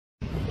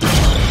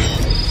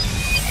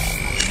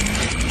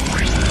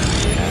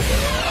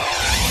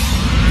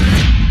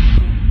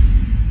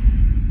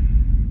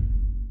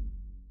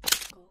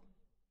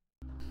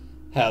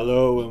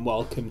Hello and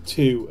welcome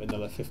to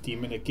another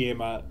 15-minute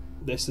gamer.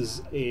 This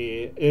is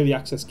a early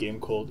access game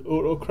called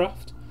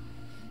Autocraft.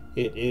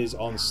 It is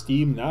on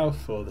Steam now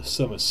for the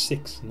sum of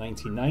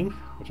 $6.99,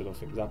 which I don't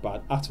think is that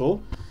bad at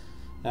all.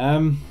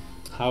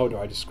 How do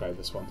I describe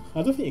this one?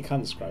 I don't think you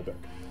can describe it.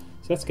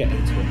 So let's get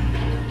into it.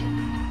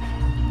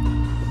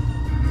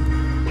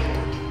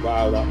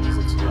 Wow, that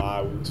music's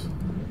loud.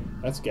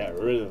 Let's get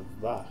rid of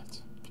that.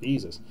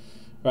 Jesus.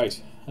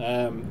 Right,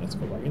 let's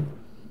go back in.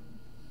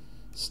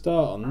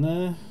 Start on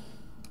there.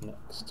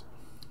 Next.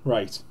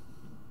 Right.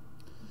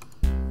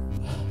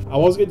 I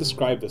was going to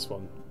describe this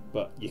one,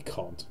 but you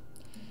can't.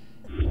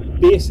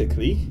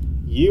 Basically,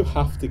 you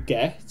have to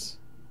get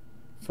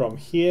from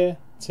here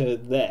to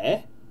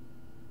there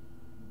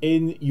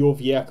in your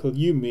vehicle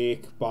you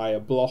make via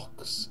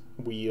blocks,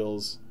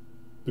 wheels,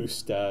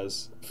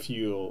 boosters,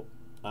 fuel,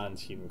 and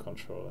human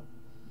controller.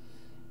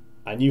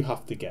 And you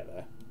have to get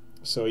there.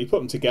 So you put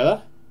them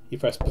together, you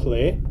press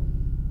play,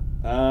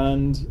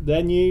 and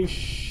then you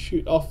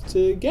shoot off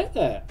to get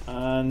there,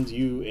 and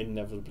you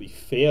inevitably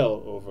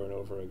fail over and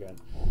over again.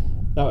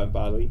 That went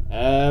badly.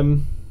 I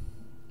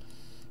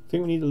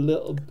think we need a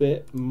little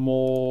bit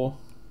more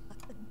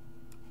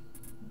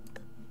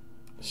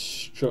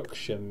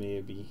structure,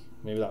 maybe.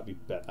 Maybe that'd be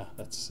better.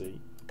 Let's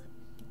see.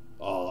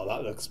 Oh,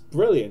 that looks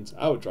brilliant.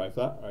 I would drive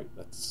that. Right,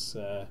 let's...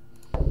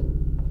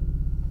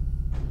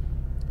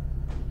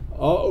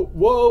 Oh,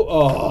 whoa!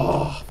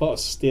 Oh, I thought it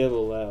was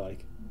stable there,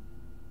 like...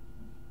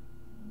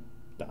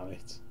 Damn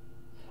it.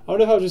 I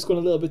wonder if I was just going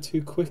a little bit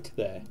too quick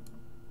there.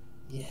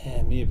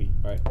 Yeah, maybe.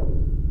 Right.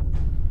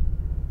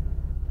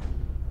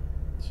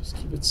 Let's just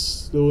keep it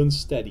slow and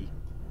steady.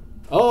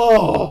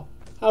 Oh!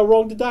 How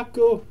wrong did that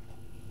go?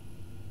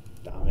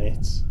 Damn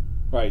it.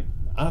 Right.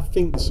 I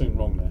think there's something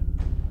wrong there.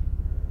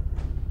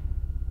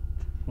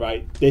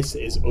 Right. This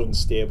is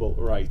unstable.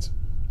 Right.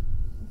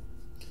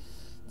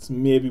 Let's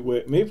maybe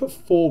work. Maybe put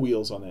 4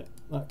 wheels on it.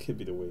 That could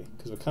be the way.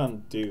 Because we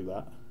can't do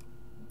that.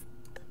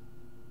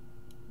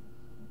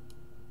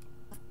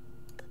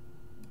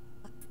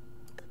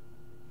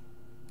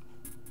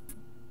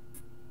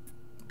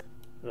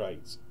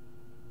 Right.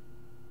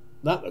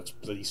 That looks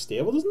bloody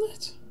stable, doesn't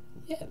it?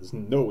 Yeah, there's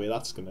no way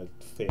that's going to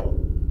fail.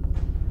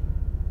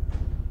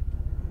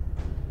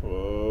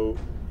 Whoa.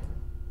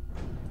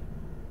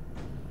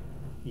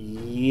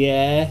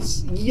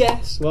 Yes.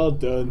 Yes. Well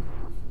done.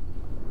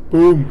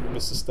 Boom.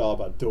 Mr.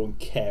 Starboard. Don't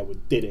care. We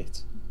did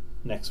it.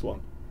 Next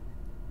one.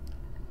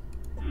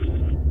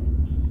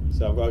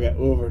 So I've got to get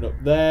over and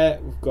up there.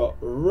 We've got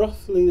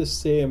roughly the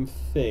same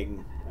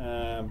thing,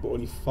 but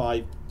only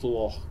 5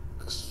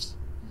 blocks.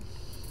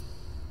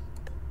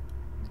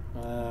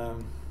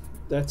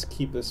 Let's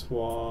keep this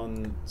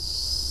one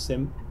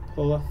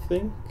simple, I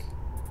think.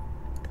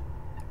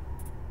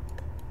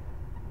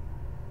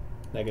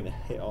 They're going to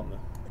hit on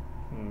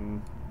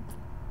them.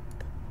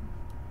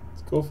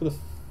 Let's go for the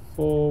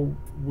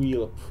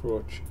 4-wheel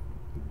approach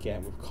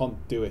again. We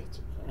can't do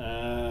it.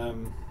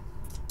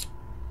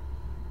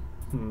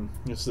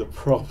 This is a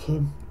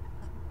problem.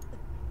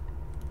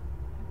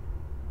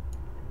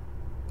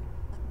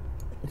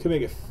 We can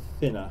make it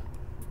thinner.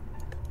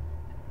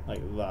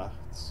 Like that.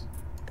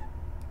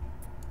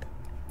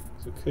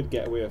 So we could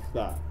get away with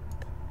that.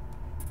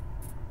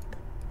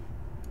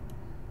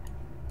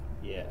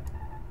 Yeah.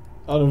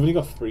 Oh no, we've only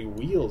got 3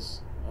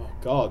 wheels. Oh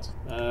god.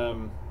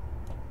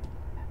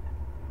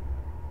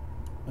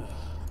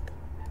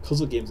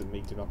 Puzzle games and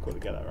me do not go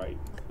together, right?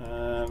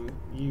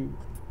 You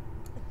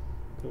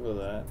go over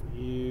there.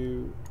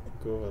 You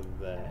go over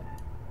there.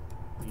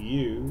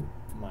 You,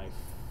 my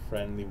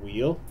friendly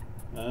wheel.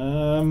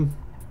 Go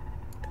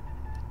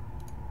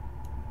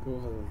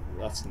over.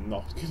 That's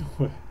not gonna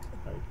work.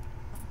 Right.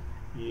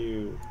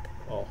 You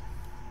off.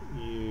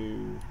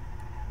 You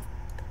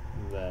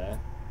there.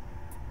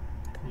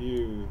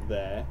 You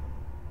there.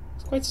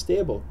 It's quite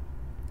stable.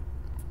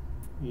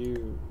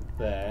 You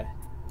there.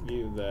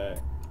 You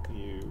there.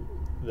 You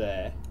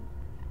there.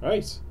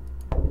 Right.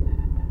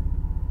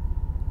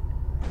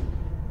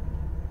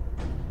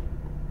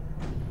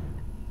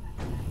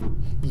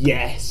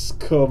 Yes!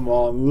 Come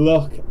on,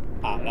 look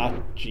at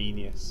that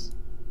genius.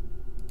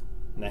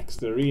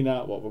 Next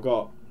arena, what we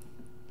got?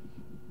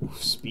 Ooh,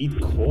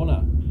 speed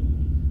corner.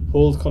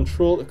 Hold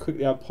control to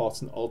quickly add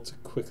parts and alt to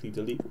quickly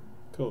delete.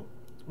 Cool.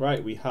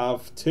 Right, we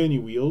have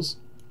turny wheels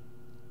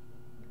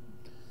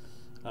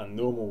and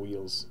normal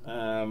wheels.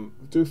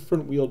 Do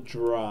front wheel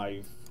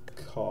drive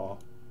car.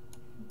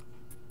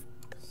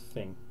 I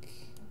think.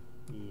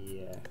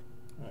 Yeah.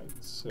 Right,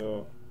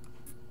 so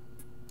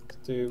let's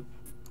do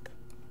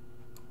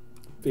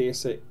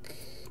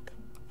basic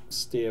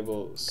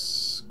stable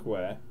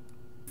square.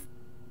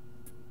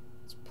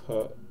 Let's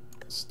put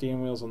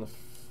steering wheels on the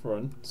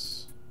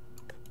front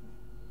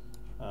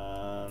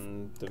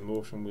and the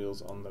motion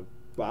wheels on the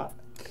back.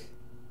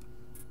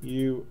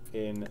 You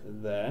in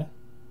there.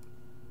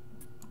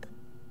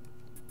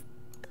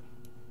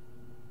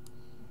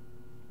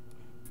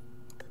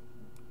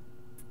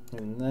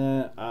 In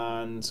there,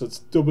 and so it's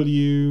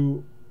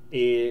W,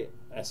 A,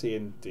 S, A,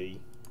 and D.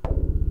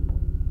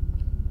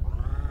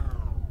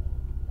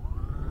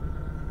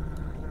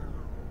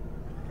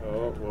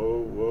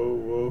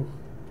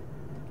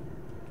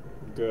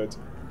 Good.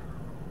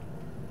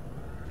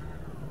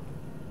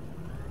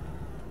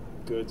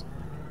 Good.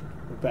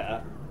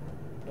 Better.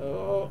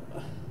 Oh.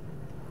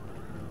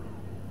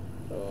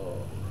 Oh.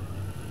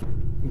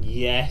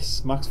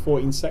 Yes. Max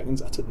 14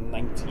 seconds. I took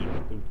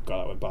 19. Oh, God,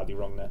 that went badly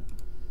wrong there.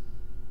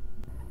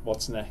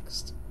 What's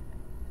next?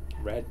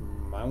 Red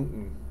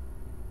Mountain.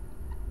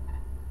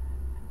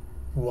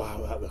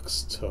 Wow, that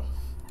looks tough.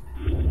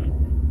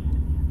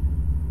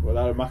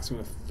 Without a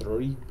maximum of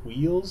 3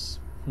 wheels?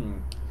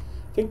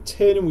 I think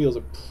turning wheels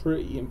are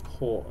pretty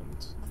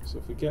important. So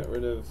if we get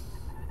rid of...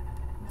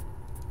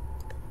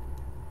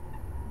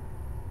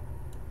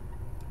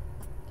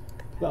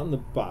 Put that on the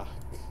back.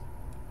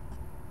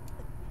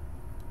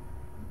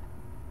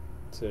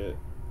 To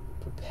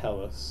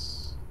propel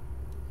us.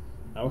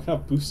 Now we can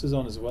have boosters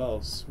on as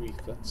well. Sweet.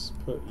 Let's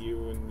put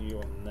you and you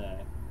on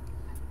there.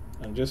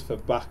 And just for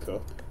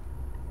backup...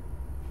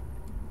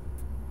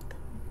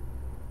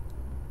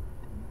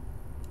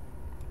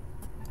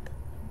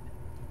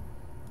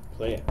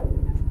 Play it.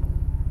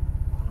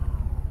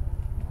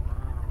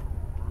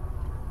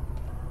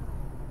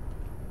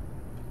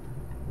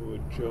 Ooh,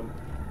 jump.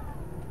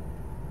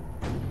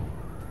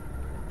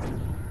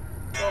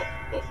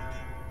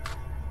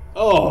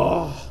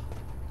 Oh,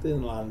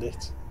 didn't land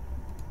it.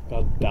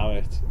 God damn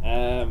it.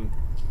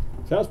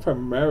 If that was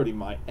primarily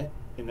my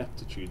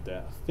ineptitude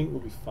there, I think we'll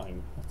be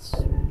fine. Let's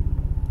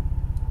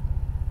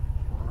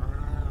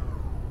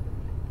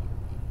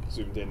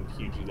zoomed in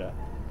hugely there.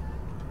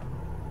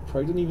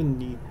 Probably don't even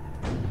need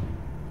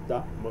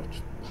that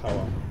much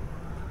power.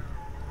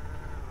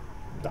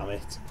 Damn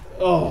it.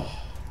 Oh,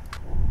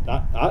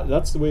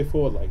 that's the way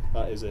forward, like,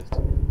 that is it.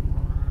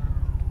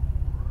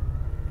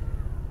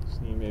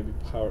 Just need to maybe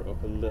power it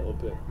up a little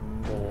bit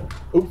more.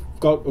 Oh,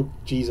 God, oh,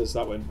 Jesus,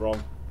 that went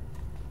wrong.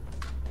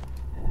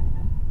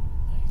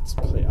 Let's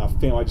play. I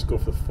think I might just go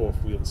for the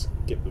 4th wheel and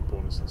skip the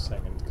bonus in a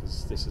second,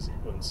 because this is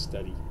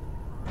unsteady.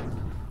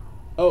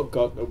 Oh,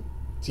 God, oh,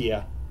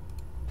 dear.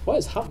 What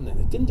is happening?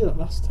 It didn't do that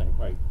last time.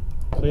 Right,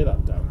 play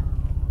that down.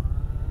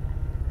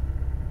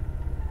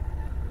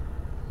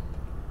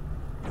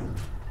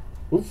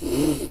 Oof.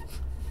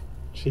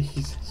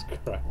 Jesus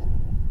Christ.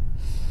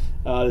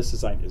 This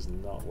design is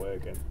not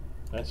working.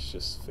 Let's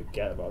just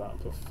forget about that and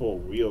put 4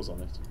 wheels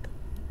on it.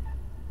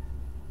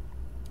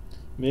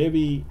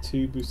 Maybe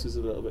 2 boosters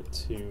a little bit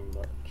too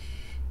much.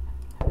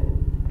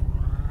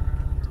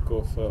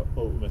 Go for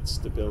ultimate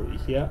stability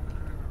here.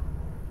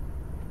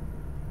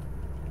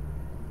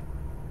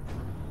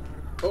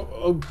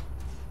 Oh,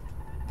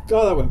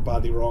 God, that went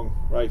badly wrong.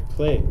 Right,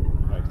 play.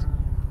 Right.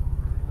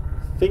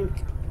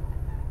 Think.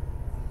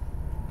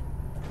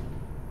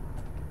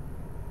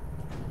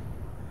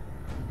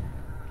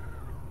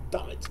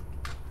 Damn it.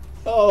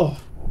 Oh,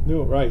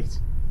 no, right.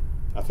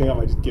 I think I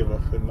might just give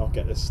up and not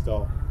get this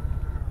stall.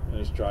 And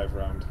just drive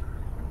around.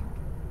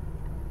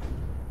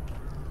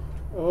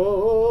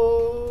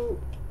 Oh,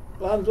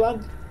 land,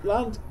 land,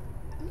 land.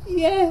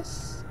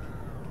 Yes.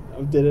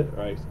 I did it,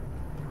 right.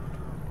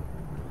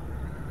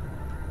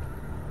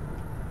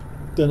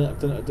 Done it,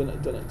 done it, done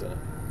it, done it, done it.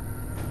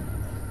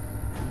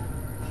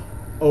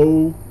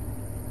 Oh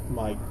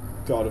my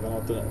God, have I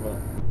not done it?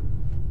 Well,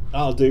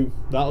 that'll do,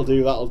 that'll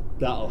do,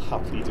 that'll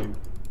happily do.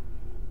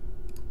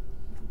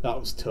 That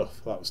was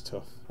tough, that was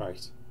tough.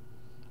 Right.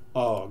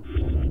 Oh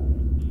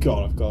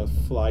God, I've got to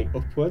fly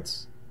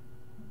upwards.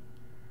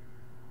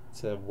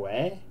 To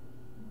where?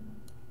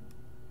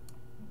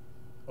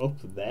 Up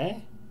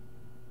there?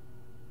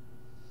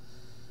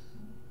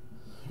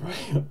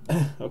 Right,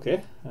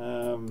 okay.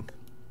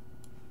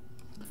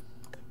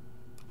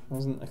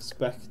 Wasn't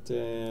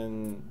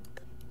expecting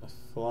a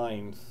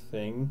flying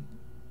thing.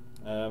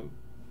 So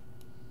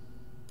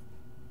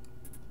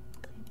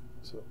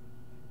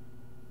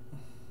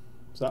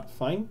is that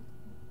fine?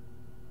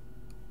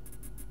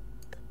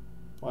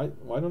 Why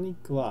don't I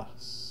need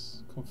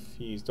glass?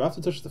 Confused. Do I have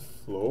to touch the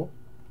floor?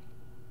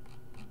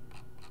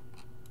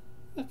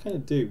 I kind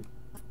of do.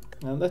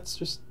 And let's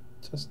just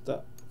test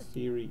that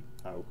theory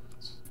out.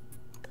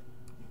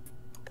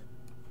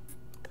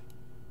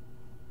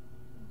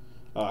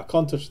 Oh, I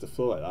can't touch the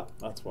floor like that,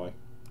 that's why.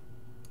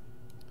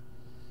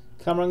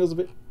 Camera angle's a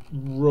bit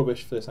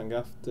rubbish for this, I'm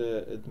going to have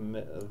to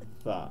admit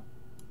that.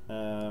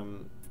 I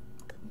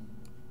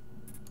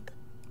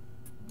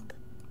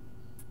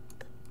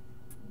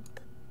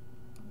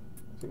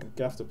think I'm going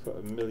to have to put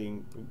a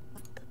million...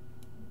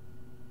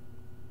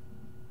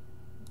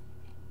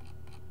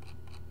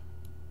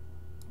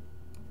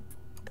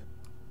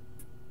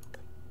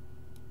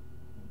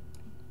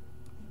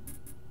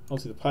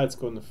 Obviously the pilot's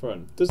go in the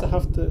front. Does it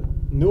have to...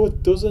 No,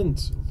 it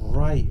doesn't.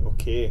 Right,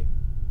 okay.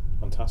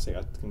 Fantastic.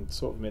 I can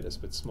sort of make this a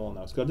bit small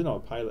now. So I didn't have a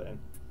pilot in.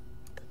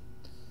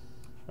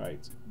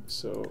 Right,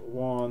 so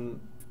 1,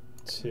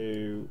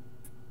 2,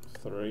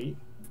 3.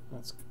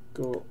 Let's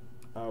go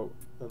out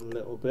a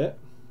little bit.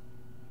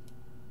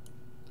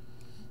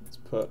 Let's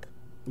put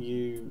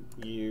you,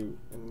 you,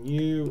 and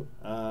you,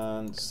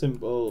 and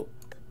simple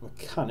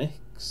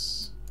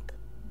mechanics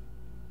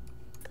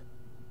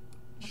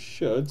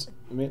should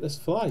make this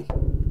fly.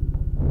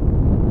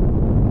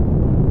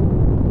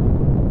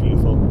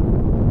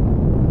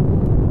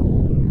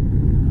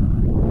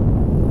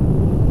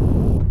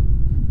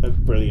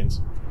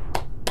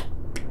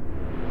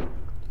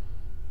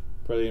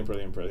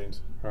 brilliant.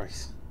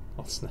 Right,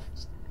 what's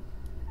next?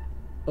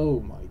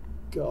 Oh my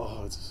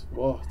god,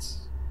 what?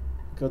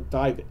 Gotta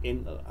dive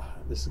into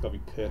that. This has got to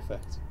be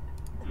perfect.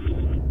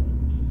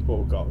 What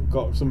we got? We've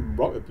got some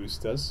rocket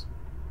boosters.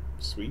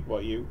 Sweet,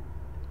 what are you?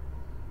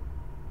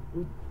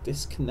 Ooh,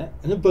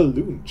 disconnect. And a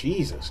balloon.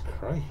 Jesus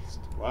Christ.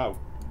 Wow.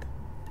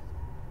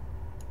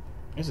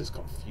 This is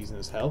confusing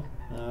as hell.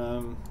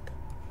 I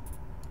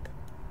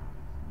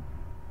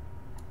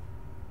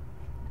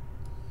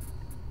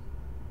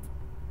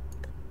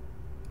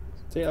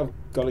think I've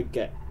got to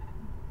get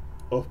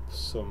up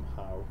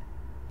somehow.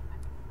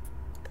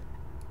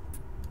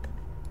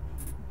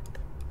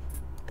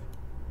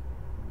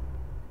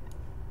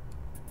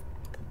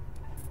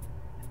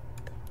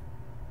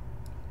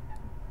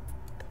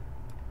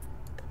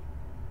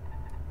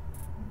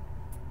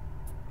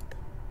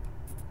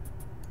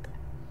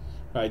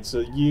 Right, so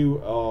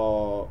you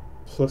are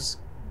plus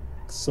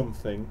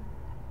something.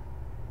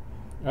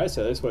 Right,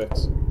 so this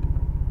works.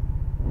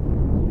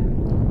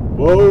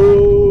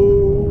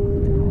 Whoa!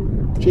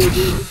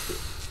 JG.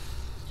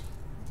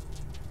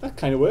 That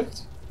kind of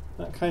worked.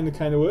 That kind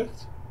of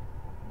worked.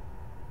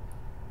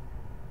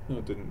 No,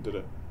 it didn't, did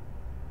it?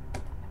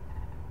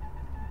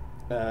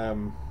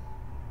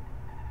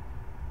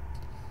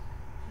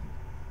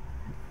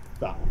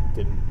 That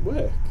didn't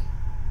work.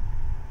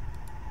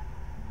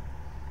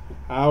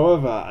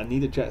 However, I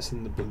need to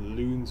jettison the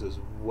balloons as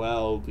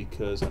well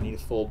because I need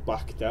to fall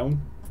back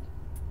down.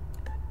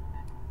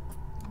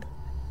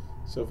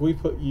 So if we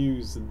put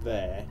U's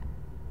there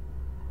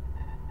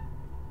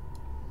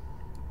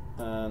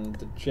and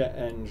the jet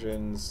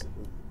engines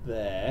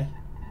there,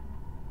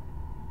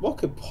 what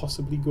could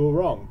possibly go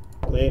wrong?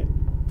 Play.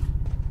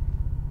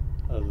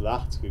 A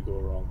lot could go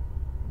wrong.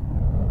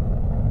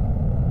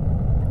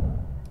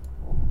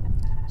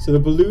 So the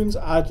balloons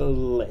add a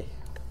lift.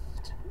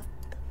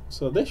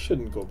 So this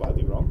shouldn't go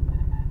badly wrong.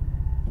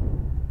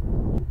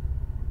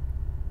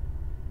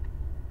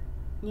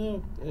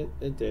 No,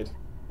 it did.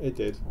 It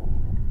did.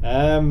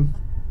 I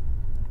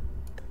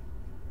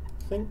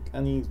think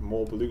I need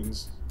more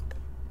balloons.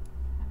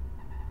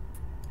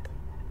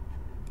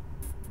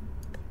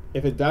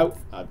 If in doubt,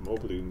 add more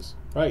balloons.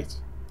 Right.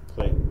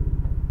 Play.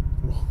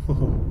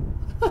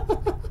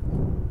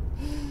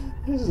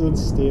 This is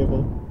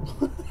unstable.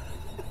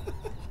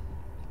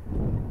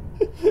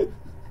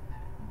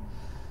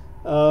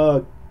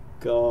 Oh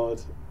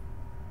God.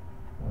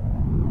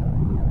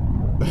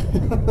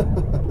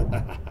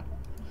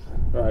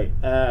 Right,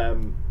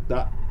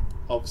 that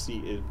obviously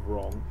is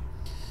wrong.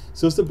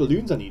 So it's the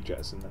balloons I need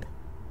jettison then.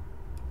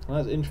 Well,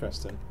 that's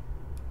interesting.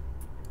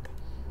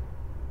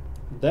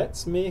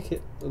 Let's make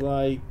it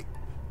like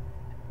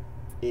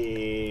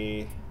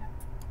a...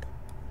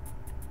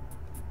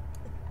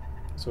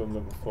 That's what I'm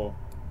looking for.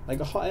 Like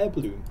a hot air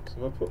balloon.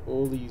 So if I put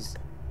all these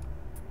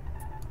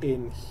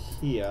in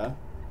here,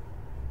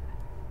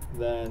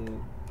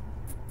 then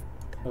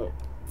up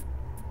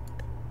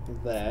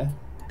there.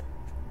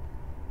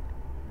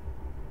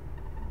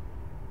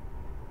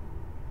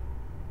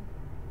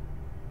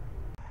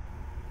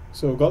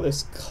 So we've got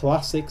this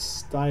classic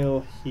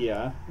style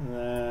here, and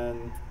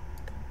then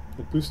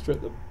the booster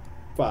at the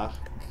back.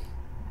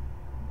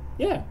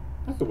 Yeah,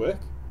 that could work.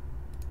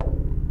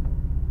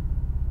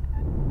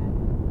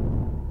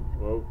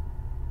 Whoa.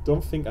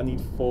 Don't think I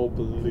need 4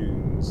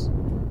 balloons.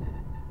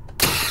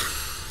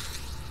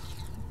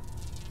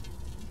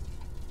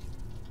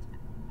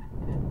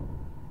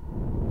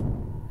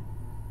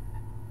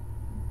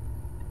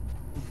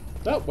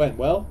 That went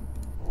well.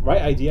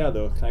 Right idea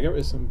though. Can I get rid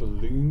of some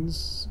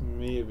balloons?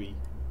 Maybe.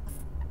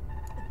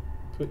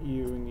 Put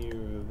you and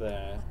you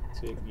there.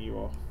 Take you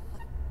off.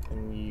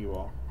 And you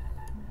off.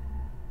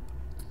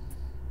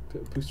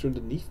 Put a booster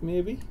underneath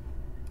maybe?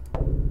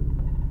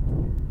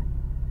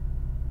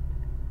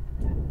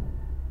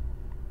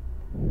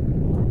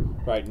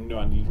 Right, no,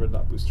 I need rid of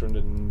that booster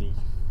underneath.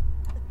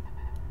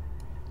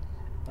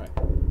 Right.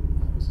 How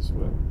does this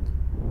work?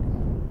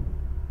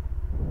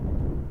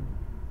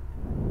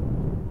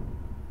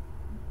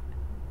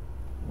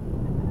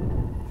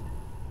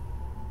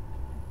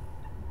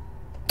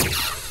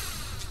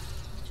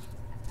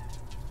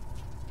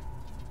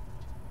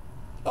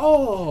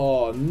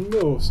 Oh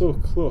no, so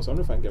close. I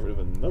wonder if I can get rid of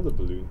another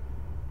balloon.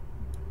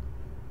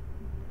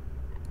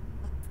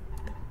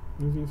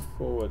 Moving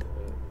forward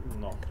a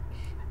notch.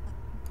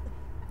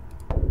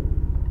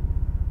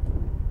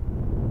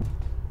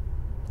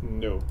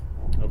 No.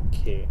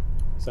 Okay.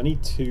 So I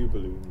need 2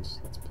 balloons.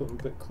 Let's put them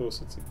a bit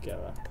closer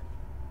together.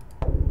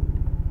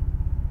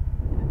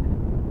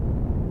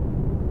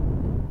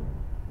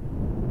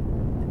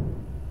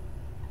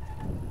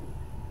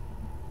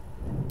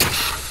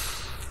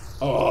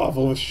 Oh, I've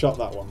overshot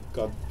that one.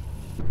 God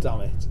damn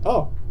it.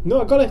 Oh,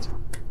 no, I got it.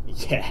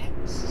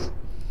 Yes.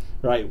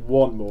 Right,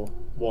 one more.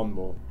 One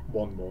more.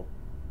 One more.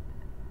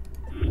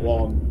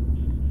 One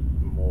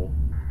more.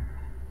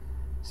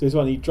 So this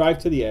one, you drive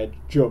to the edge,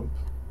 jump.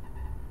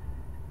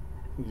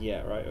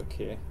 Yeah, right,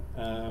 okay.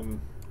 Let's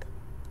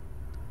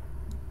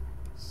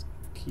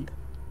keep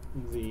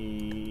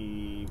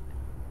the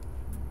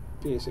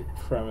basic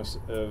premise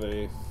of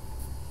a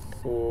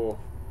four-wheel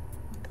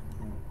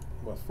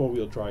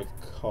drive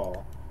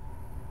car,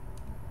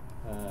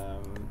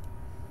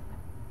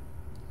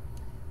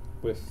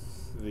 with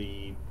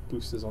the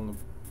boosters on the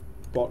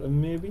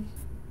bottom, maybe.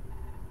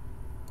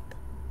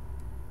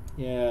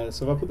 Yeah,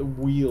 so if I put the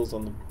wheels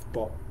on the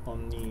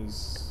on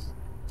these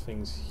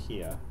things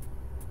here.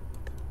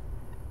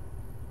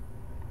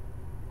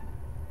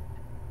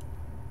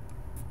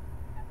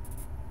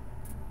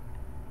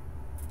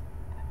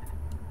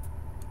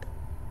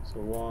 So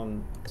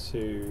 1,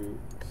 2,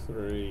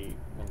 3,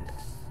 and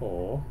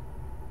 4,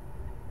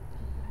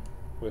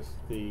 with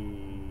the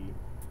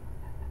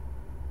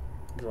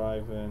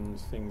driving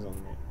things on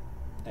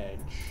the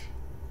edge,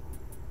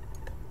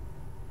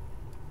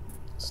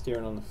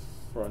 steering on the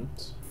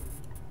front.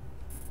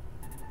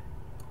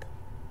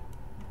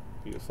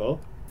 Beautiful.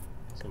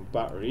 Some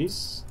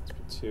batteries. Let's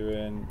put 2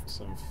 in,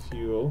 some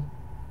fuel,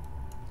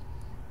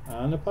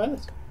 and a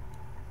pilot.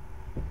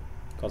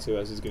 Can't see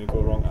where this is going to go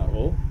wrong at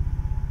all.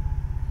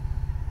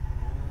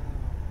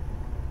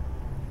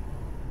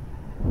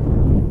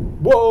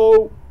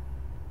 Whoa!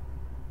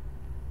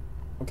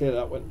 Okay,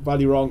 that went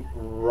badly wrong.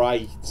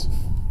 Right.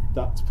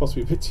 That's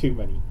possibly a bit too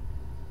many.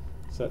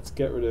 So let's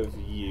get rid of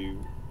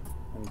you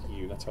and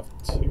you. Let's have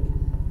 2.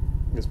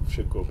 This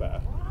should go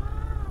better.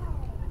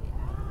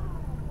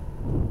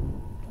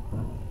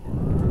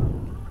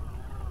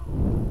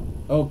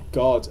 Oh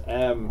god,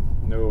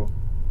 no.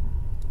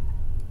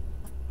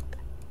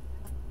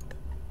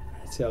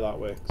 Let's see how that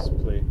works,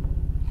 play.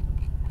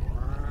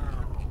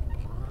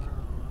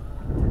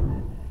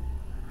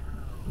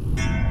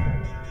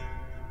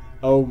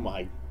 Oh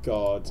my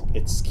god,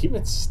 it's keeping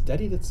it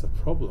steady, that's the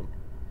problem.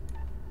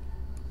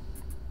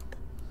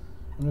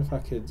 I wonder if I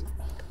could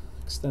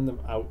extend them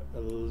out a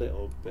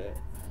little bit.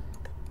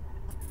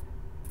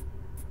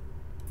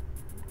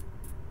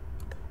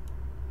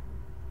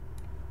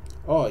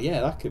 Oh yeah,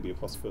 that could be a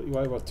possibility.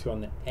 Why about 2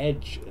 on the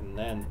edge and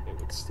then it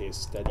would stay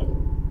steady?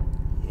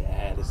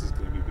 Yeah, this is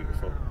going to be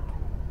beautiful.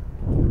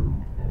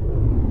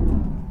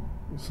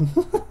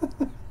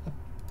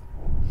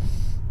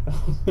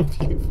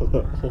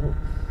 Beautiful.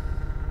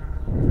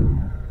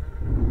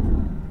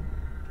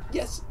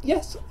 Yes,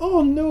 yes.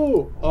 Oh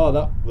no. Oh,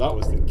 that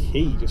was the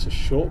key. Just a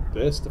short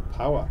burst of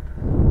power.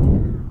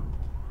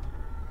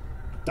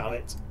 Damn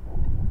it.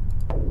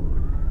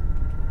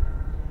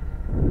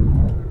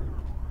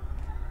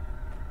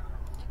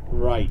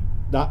 Right,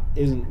 that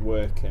isn't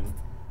working.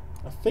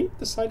 I think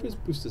the sideways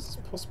boosters is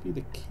possibly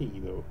the key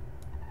though.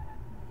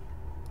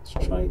 Let's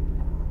try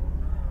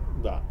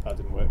that. That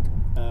didn't work.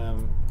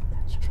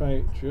 Let's try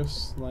it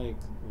just like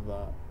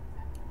that.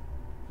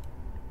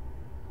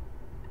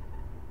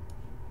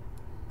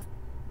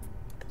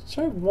 Let's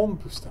try one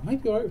booster. I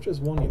might be alright with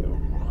just one, you know.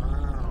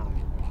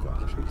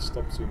 God, I should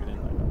stop zooming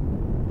in like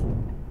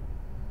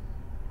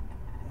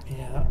that.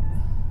 Yeah,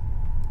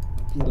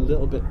 that might be a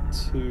little bit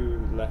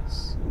too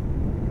less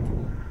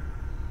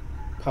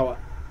power.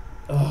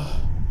 Ugh.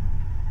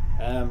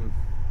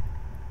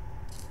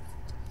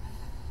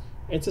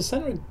 It's a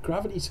center of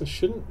gravity, so it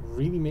shouldn't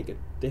really make a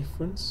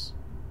difference.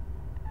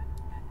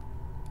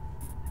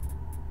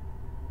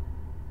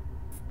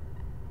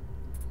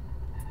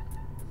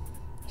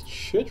 It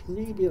should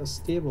really be able to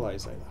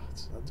stabilize like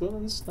that. I don't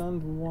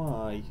understand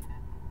why.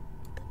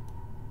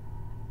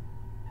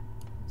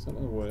 It's not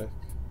going to work.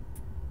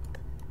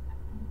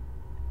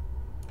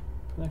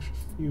 Put an extra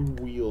few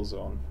wheels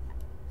on.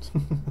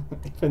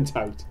 If in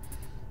doubt,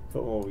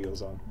 put more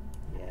wheels on.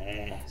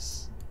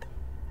 Yes.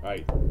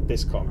 Right,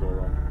 this can't go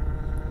wrong.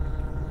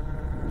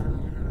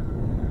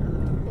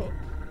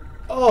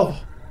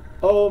 Oh,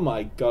 oh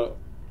my god!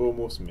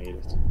 Almost made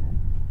it.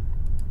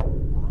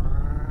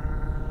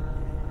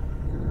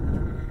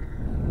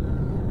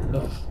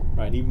 Ugh.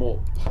 Right, I need more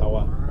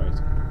power.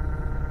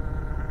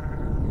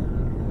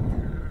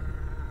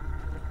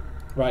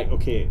 Right,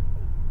 okay.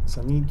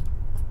 So I need.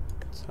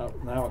 So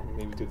now I can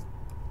maybe do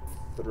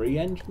 3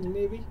 engines,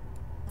 maybe.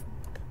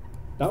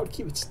 That would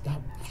keep it.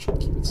 That should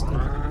keep it steady.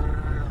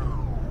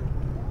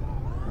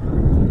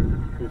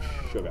 Oh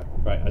sugar!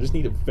 Right, I just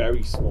need a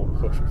very small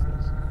push with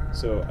this,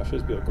 so I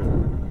should be able to go.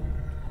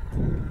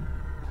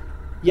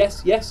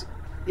 Yes, yes,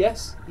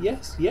 yes,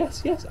 yes,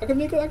 yes, yes! I can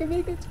make it! I can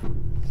make it!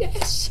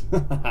 Yes!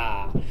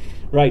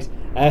 Right,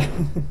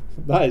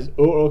 that is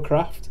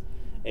Autocraft.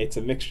 It's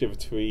a mixture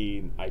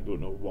between I don't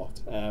know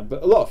what,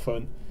 but a lot of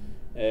fun.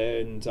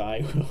 And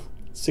I will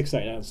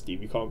 $6.99 on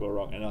Steam. You can't go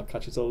wrong. And I'll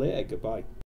catch you till later. Goodbye.